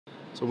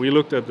So we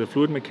looked at the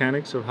fluid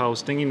mechanics of how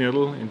stinging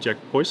nettle inject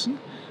poison.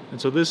 And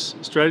so this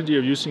strategy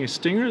of using a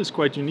stinger is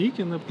quite unique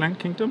in the plant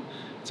kingdom.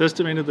 It's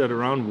estimated that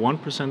around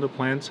 1% of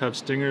plants have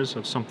stingers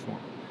of some form.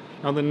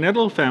 Now the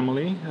nettle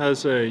family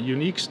has a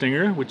unique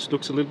stinger which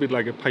looks a little bit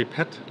like a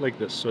pipette like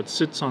this. So it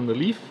sits on the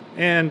leaf,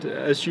 and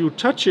as you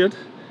touch it,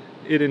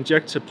 it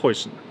injects a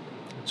poison.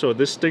 So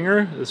this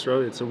stinger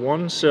it's a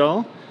one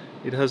cell.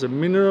 It has a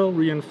mineral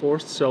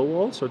reinforced cell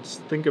wall, so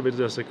think of it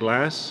as a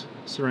glass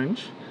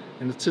syringe,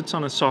 and it sits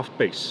on a soft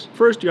base.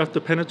 First you have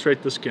to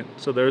penetrate the skin.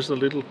 So there's a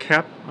little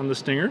cap on the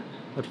stinger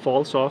that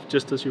falls off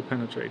just as you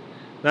penetrate.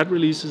 That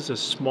releases a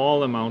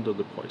small amount of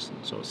the poison,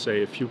 so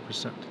say a few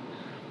percent.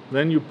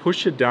 Then you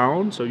push it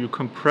down, so you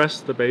compress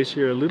the base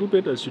here a little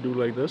bit as you do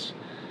like this,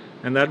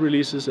 and that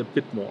releases a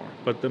bit more.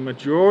 But the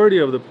majority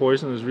of the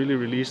poison is really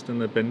released in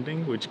the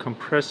bending, which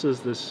compresses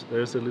this.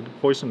 There's a little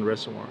poison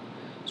reservoir.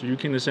 So you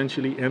can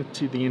essentially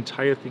empty the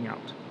entire thing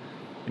out.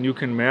 And you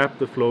can map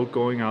the float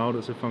going out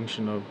as a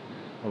function of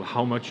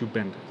how much you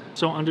bend it.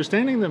 So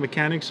understanding the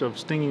mechanics of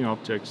stinging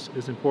objects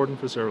is important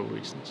for several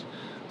reasons.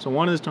 So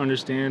one is to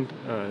understand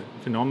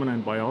phenomena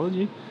in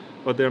biology,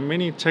 but there are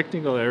many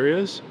technical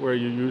areas where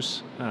you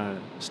use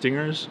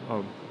stingers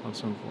of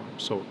some form.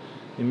 So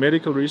in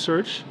medical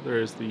research, there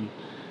is the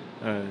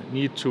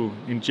need to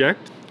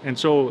inject. And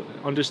so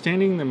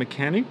understanding the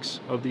mechanics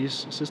of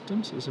these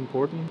systems is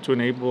important to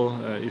enable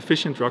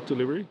efficient drug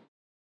delivery.